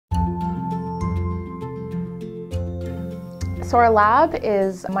So our lab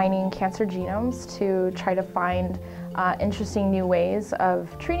is mining cancer genomes to try to find interesting new ways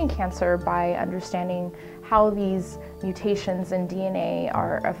of treating cancer by understanding how these mutations in DNA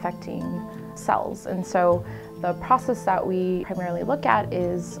are affecting cells. And so the process that we primarily look at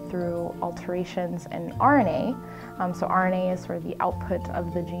is through alterations in RNA. So RNA is sort of the output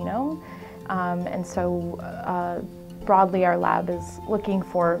of the genome. And so broadly our lab is looking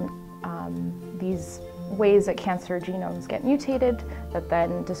for these ways that cancer genomes get mutated that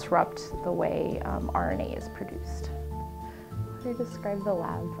then disrupt the way RNA is produced. How do I describe the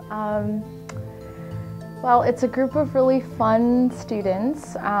lab? Well, it's a group of really fun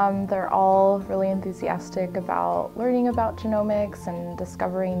students. They're all really enthusiastic about learning about genomics and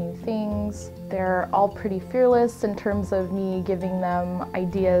discovering new things. They're all pretty fearless in terms of me giving them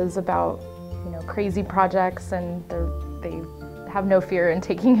ideas about, crazy projects, and they have no fear in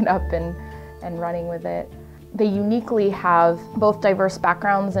taking it up and running with it. They uniquely have both diverse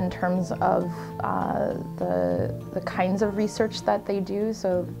backgrounds in terms of the kinds of research that they do.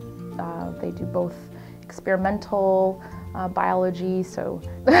 So they do both experimental biology, so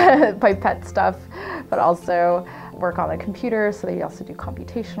pipette stuff, but also work on the computer, so they also do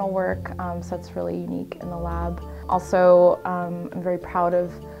computational work, so it's really unique in the lab. Also, I'm very proud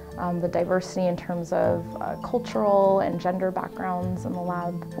of the diversity in terms of cultural and gender backgrounds in the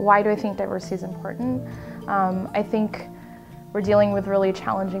lab. Why do I think diversity is important? I think we're dealing with really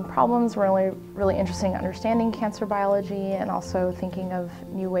challenging problems. We're really interested in understanding cancer biology and also thinking of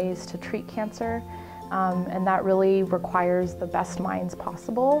new ways to treat cancer. And that really requires the best minds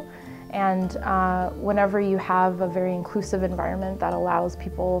possible. And whenever you have a very inclusive environment that allows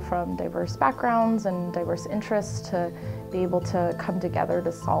people from diverse backgrounds and diverse interests to be able to come together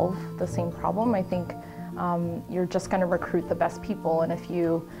to solve the same problem, I think you're just going to recruit the best people. And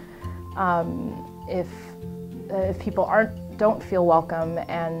if people don't feel welcome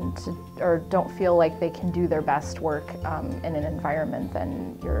or don't feel like they can do their best work in an environment,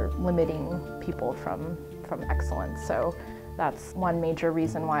 then you're limiting people from excellence. So that's one major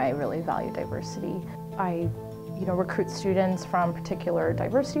reason why I really value diversity. I recruit students from particular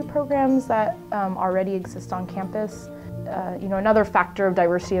diversity programs that already exist on campus. Another factor of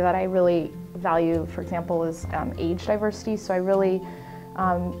diversity that I really value, for example, is age diversity. So I really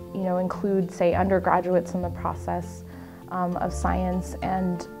include, say, undergraduates in the process of science,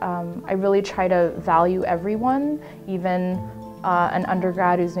 and I really try to value everyone, even an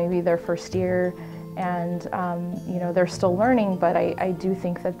undergrad who's maybe their first year, and they're still learning, but I do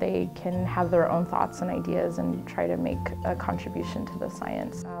think that they can have their own thoughts and ideas and try to make a contribution to the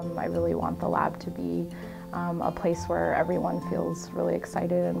science. I really want the lab to be a place where everyone feels really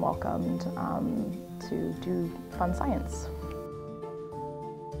excited and welcomed to do fun science.